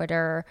platforms,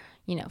 Twitter,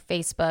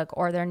 Facebook,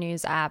 or their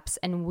news apps.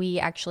 And we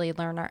actually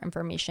learn our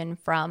information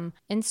from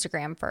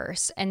Instagram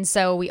first. And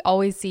so we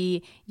always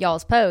see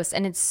y'all's posts,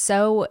 and it's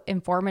so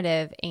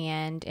informative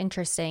and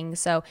interesting.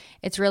 So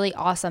it's really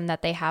awesome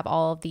that they have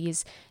all of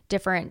these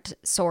different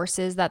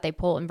sources that they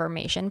pull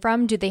information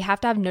from. Do they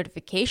have to have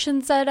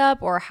notifications set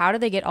up, or how do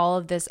they get all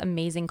of this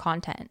amazing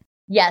content?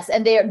 Yes.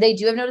 And they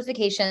do have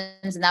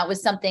notifications. And that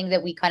was something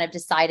that we kind of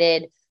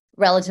decided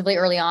relatively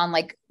early on,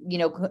 like,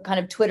 kind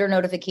of Twitter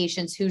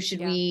notifications, who should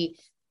we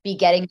be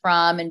getting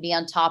from and be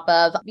on top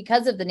of.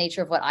 Because of the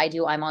nature of what I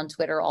do, I'm on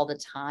Twitter all the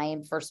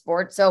time for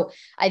sports. So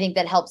I think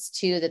that helps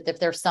too, that if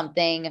there's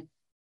something,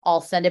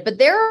 I'll send it, but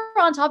they're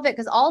on top of it.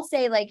 Cause I'll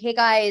say like, hey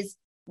guys,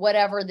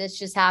 whatever, this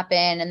just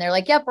happened. And they're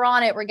like, yep, we're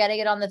on it. We're getting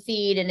it on the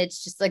feed. And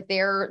it's just like,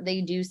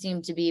 they do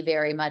seem to be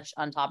very much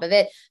on top of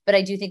it. But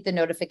I do think the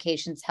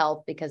notifications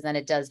help, because then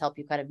it does help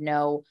you kind of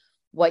know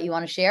what you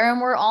want to share. And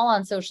we're all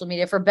on social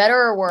media, for better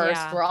or worse.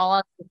 We're all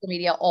on social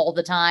media all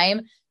the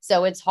time.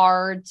 So it's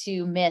hard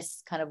to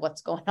miss kind of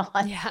what's going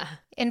on. Yeah.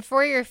 And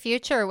for your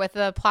future with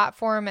the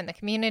platform and the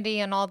community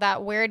and all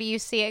that, where do you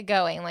see it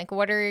going? Like,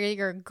 what are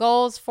your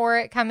goals for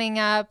it coming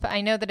up?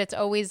 I know that it's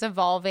always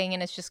evolving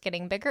and it's just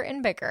getting bigger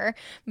and bigger,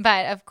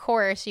 but of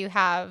course you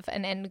have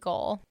an end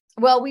goal.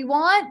 Well, we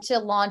want to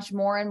launch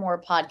more and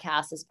more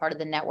podcasts as part of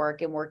the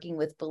network, and working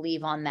with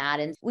Believe on that.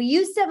 And we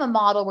used to have a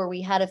model where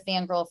we had a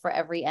fangirl for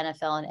every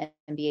NFL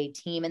and NBA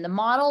team, and the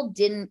model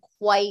didn't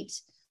quite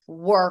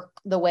work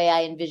the way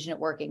I envision it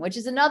working, which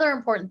is another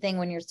important thing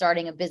when you're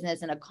starting a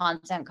business and a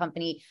content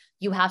company.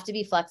 You have to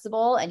be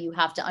flexible, and you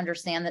have to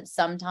understand that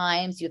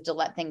sometimes you have to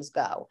let things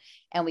go.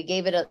 And we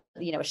gave it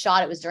a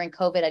shot. It was during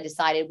COVID. I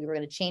decided we were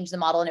going to change the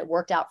model, and it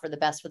worked out for the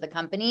best for the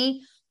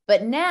company.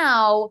 But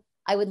now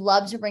I would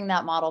love to bring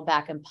that model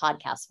back in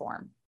podcast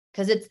form,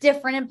 because it's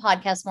different in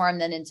podcast form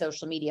than in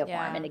social media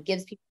form. And it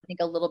gives people, I think,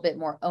 a little bit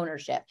more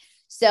ownership.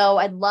 So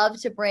I'd love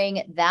to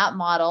bring that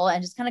model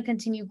and just kind of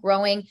continue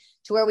growing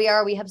to where we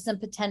are. We have some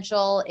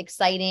potential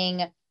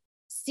exciting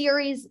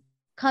series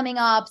coming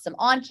up, some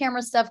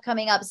on-camera stuff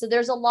coming up. So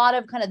there's a lot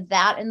of kind of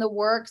that in the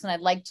works. And I'd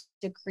like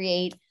to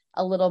create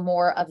a little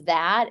more of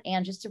that,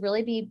 and just to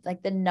really be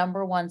like the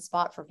number one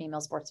spot for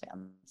female sports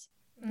fans.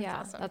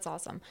 Yeah, that's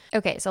awesome.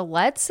 Okay, so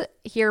let's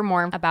hear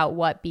more about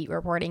what beat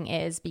reporting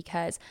is,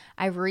 because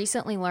I've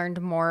recently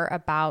learned more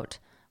about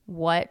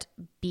what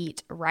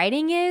beat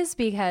writing is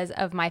because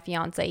of my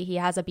fiance. He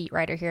has a beat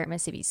writer here at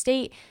Mississippi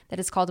State that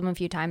has called him a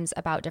few times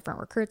about different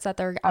recruits that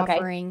they're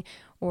offering,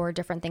 or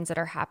different things that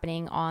are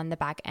happening on the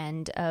back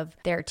end of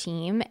their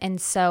team. And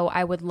so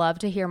I would love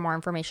to hear more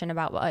information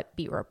about what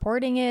beat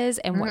reporting is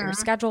and what your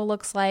schedule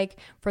looks like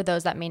for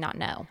those that may not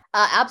know.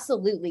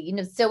 Absolutely.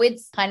 So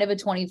it's kind of a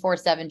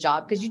 24/7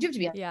 job, because you do have to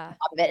be on top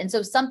of it. And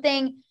so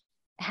something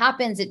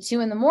happens at 2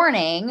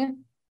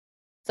 a.m,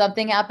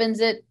 something happens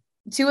at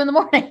 2 a.m,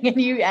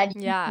 and you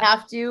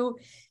have to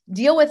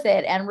deal with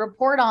it and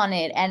report on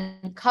it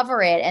and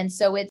cover it. And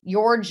so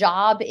your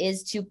job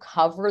is to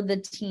cover the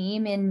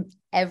team in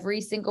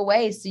every single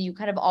way. So you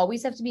kind of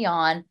always have to be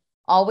on,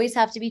 always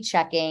have to be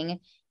checking,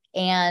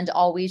 and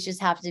always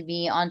just have to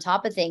be on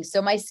top of things. So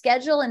my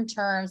schedule, in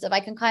terms of, I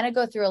can kind of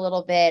go through a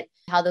little bit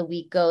how the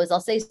week goes. I'll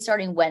say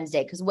starting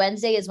Wednesday, because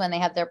Wednesday is when they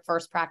have their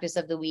first practice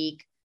of the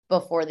week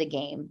before the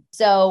game.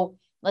 So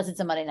unless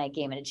it's a Monday night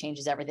game and it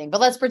changes everything, but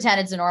let's pretend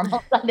it's a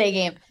normal Sunday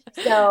game.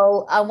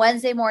 So on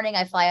Wednesday morning,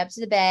 I fly up to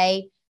the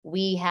Bay.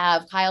 We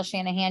have Kyle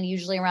Shanahan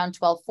usually around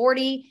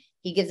 12:40.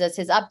 He gives us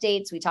his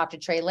updates. We talk to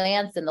Trey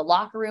Lance, and the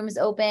locker room is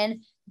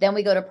open. Then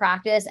we go to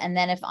practice. And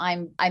then if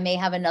I may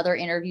have another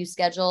interview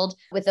scheduled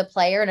with a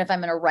player. And if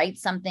I'm going to write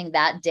something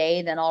that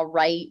day, then I'll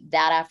write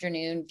that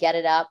afternoon, get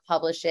it up,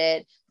 publish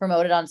it,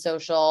 promote it on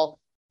social,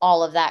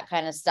 all of that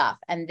kind of stuff.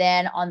 And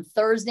then on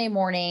Thursday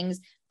mornings,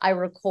 I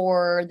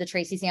record the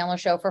Tracy Sandler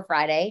Show for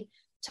Friday,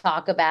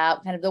 talk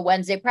about kind of the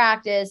Wednesday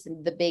practice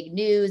and the big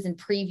news and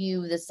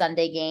preview the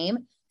Sunday game.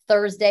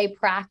 Thursday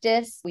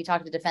practice, we talk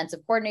to the defensive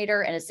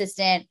coordinator and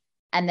assistant,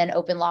 and then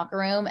open locker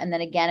room. And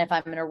then again, if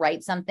I'm going to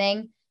write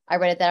something, I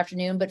write it that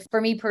afternoon. But for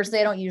me personally,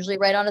 I don't usually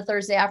write on a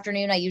Thursday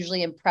afternoon. I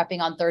usually am prepping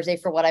on Thursday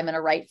for what I'm going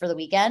to write for the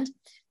weekend.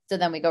 So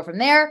then we go from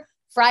there.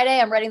 Friday,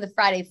 I'm writing the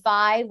Friday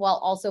 5 while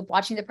also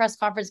watching the press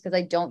conference because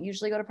I don't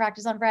usually go to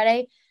practice on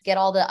Friday. Get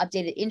all the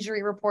updated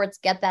injury reports,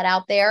 get that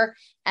out there.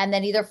 And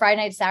then either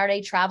Friday night,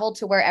 Saturday, travel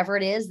to wherever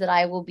it is that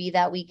I will be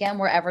that weekend,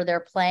 wherever they're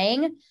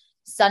playing.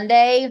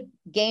 Sunday,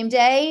 game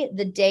day,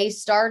 the day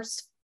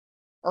starts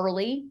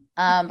early,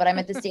 but I'm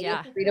at the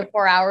stadium 3 to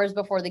 4 hours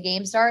before the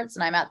game starts,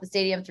 and I'm at the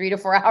stadium 3 to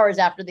 4 hours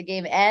after the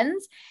game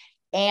ends.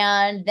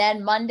 And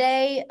then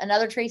Monday,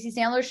 another Tracy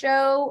Sandler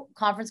Show,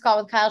 conference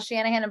call with Kyle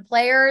Shanahan and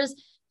players,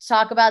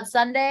 talk about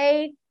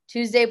Sunday.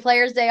 Tuesday,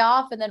 players day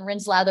off, and then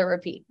rinse, lather,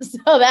 repeat.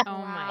 So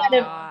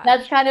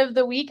that's kind of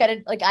the week. I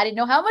didn't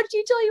know how much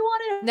detail you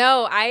wanted.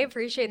 No, I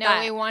appreciate that.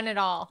 No, we want it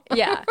all.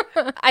 Yeah.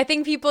 I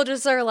think people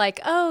just are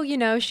like, oh,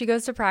 she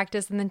goes to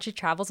practice and then she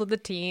travels with the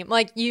team.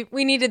 Like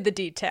we needed the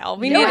detail.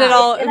 We needed it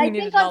all. And I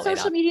think on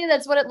social media,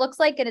 that's what it looks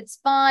like. And it's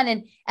fun.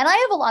 And I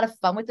have a lot of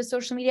fun with the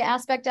social media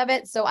aspect of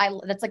it. So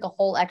that's like a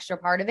whole extra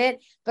part of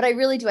it. But I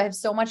really do. I have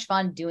so much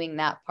fun doing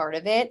that part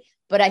of it.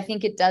 But I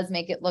think it does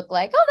make it look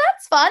like, oh,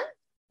 that's fun.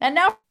 And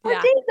now her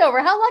day's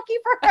over. How lucky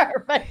for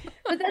her. But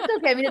that's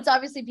okay. I mean, it's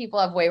obviously people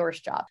have way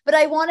worse jobs. But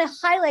I want to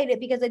highlight it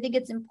because I think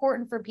it's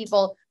important for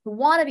people who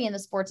want to be in the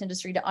sports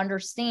industry to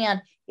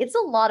understand it's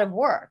a lot of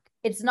work.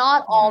 It's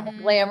not all the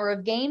glamour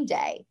of game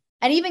day.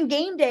 And even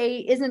game day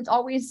isn't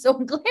always so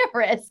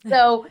glamorous.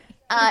 So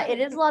it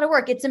is a lot of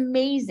work. It's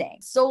amazing.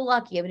 So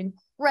lucky. I have an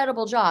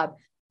incredible job.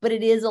 But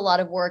it is a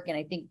lot of work. And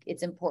I think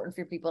it's important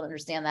for people to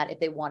understand that if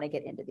they want to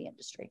get into the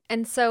industry.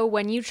 And so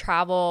when you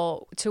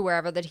travel to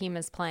wherever the team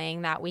is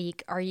playing that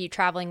week, are you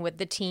traveling with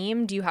the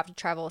team? Do you have to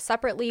travel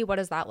separately? What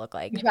does that look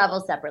like? We travel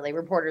separately.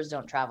 Reporters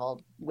don't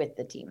travel with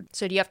the team.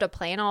 So do you have to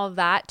plan all of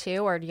that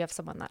too? Or do you have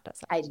someone that does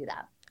that? I do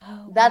that.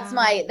 Oh,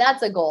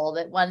 that's a goal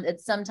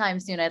it's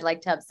sometime soon. I'd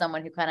like to have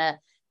someone who kind of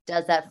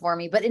does that for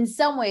me. But in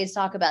some ways,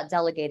 talk about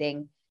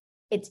delegating.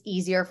 It's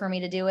easier for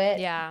me to do it.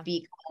 Yeah.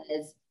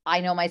 Because I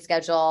know my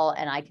schedule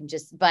and I can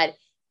but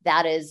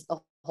that is a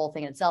whole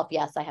thing in itself.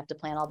 Yes, I have to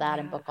plan all that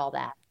and book all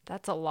that.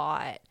 That's a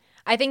lot.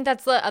 I think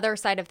that's the other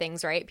side of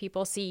things, right?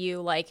 People see you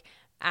like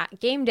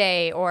at game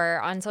day or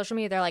on social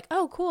media. They're like,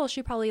 oh, cool.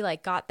 She probably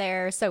like got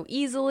there so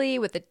easily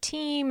with the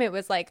team. It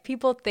was like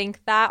people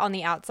think that on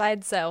the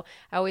outside. So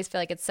I always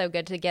feel like it's so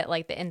good to get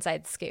like the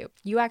inside scoop.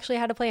 You actually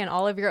had to plan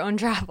all of your own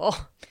travel.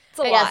 It's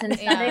a lot. And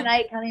Sunday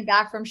night coming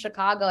back from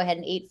Chicago, I had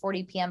an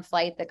 8:40 p.m.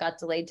 flight that got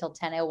delayed till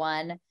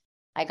 10:01.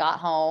 I got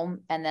home,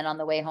 and then on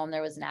the way home,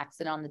 there was an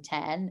accident on the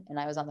 10, and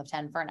I was on the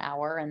 10 for an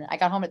hour, and I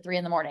got home at 3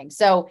 a.m.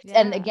 So,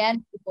 and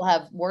again, people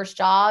have worse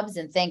jobs,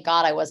 and thank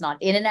God I was not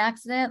in an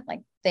accident.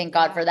 Like, thank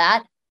God for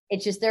that.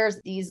 It's just,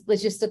 there's these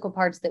logistical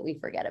parts that we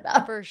forget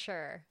about. For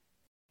sure.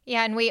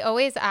 Yeah. And we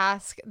always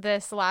ask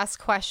this last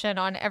question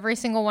on every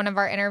single one of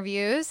our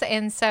interviews.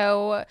 And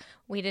so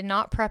we did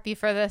not prep you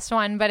for this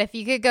one, but if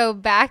you could go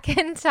back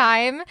in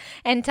time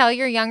and tell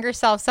your younger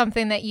self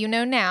something that you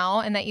know now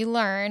and that you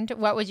learned,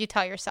 what would you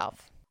tell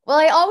yourself? Well,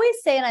 I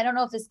always say, and I don't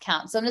know if this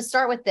counts, so I'm going to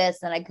start with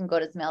this and I can go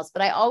to something else,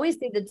 but I always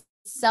say that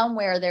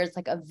somewhere there's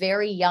like a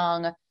very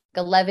young, like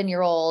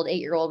 11-year-old,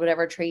 8-year-old,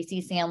 whatever,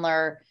 Tracy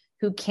Sandler,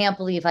 who can't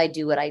believe I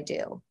do what I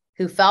do,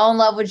 who fell in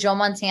love with Joe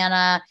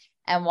Montana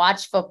and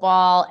watched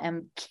football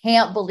and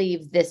can't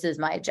believe this is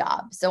my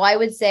job. So I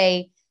would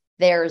say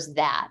there's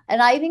that.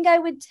 And I think I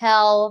would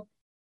tell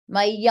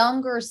my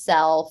younger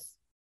self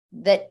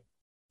that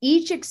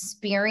each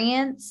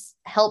experience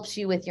helps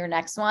you with your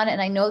next one.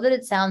 And I know that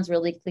it sounds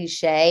really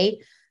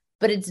cliche,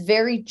 but it's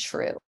very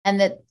true. And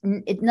that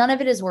none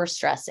of it is worth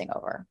stressing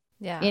over.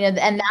 Yeah. And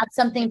that's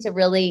something to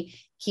really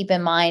keep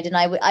in mind. And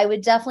I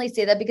would definitely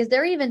say that because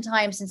there are even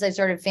times since I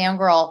started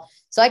Fangirl.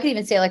 So I could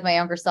even say like my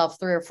younger self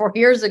 3 or 4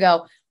 years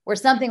ago, where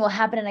something will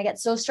happen and I get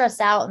so stressed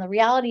out. And the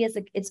reality is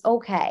like, it's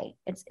okay.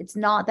 It's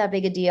not that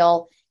big a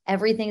deal.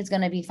 Everything is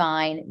going to be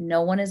fine.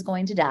 No one is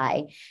going to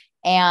die.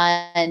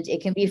 And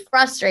it can be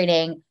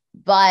frustrating,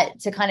 but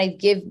to kind of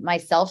give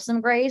myself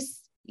some grace,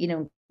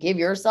 give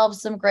yourself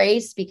some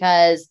grace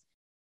because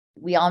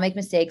we all make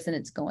mistakes and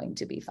it's going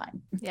to be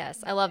fine.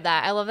 Yes. I love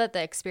that. I love that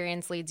the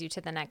experience leads you to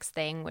the next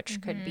thing,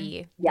 which could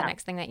be the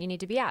next thing that you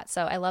need to be at.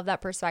 So I love that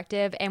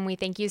perspective. And we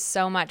thank you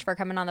so much for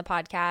coming on the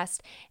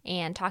podcast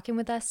and talking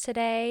with us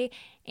today.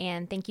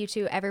 And thank you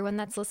to everyone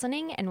that's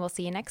listening, and we'll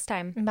see you next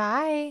time.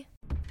 Bye.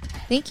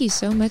 Thank you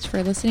so much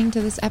for listening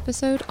to this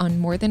episode on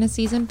More Than a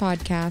Season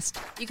Podcast.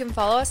 You can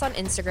follow us on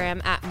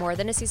Instagram at More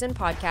Than a Season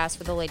Podcast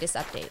for the latest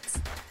updates.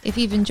 If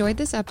you've enjoyed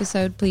this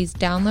episode, please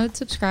download,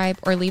 subscribe,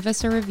 or leave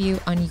us a review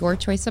on your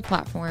choice of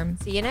platform.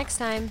 See you next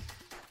time.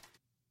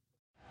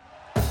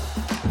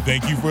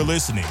 Thank you for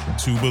listening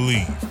to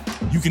Believe.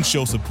 You can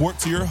show support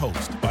to your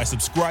host by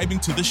subscribing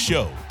to the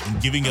show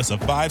and giving us a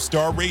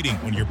 5-star rating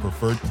on your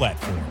preferred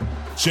platform.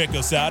 Check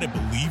us out at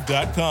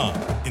Believe.com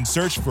and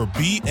search for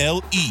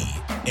BLEAV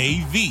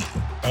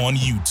on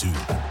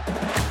YouTube.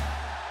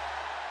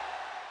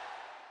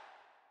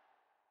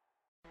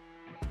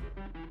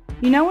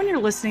 You know when you're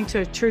listening to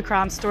a true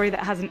crime story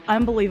that has an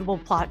unbelievable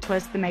plot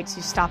twist that makes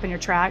you stop in your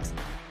tracks?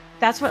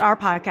 That's what our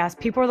podcast,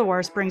 People Are the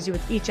Worst, brings you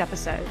with each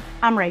episode.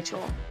 I'm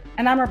Rachel.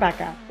 And I'm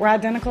Rebecca. We're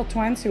identical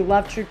twins who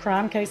love true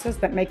crime cases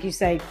that make you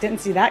say, didn't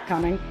see that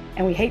coming,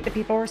 and we hate the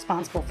people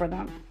responsible for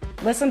them.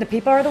 Listen to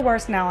People Are the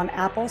Worst now on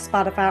Apple,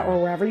 Spotify,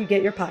 or wherever you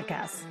get your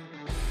podcasts.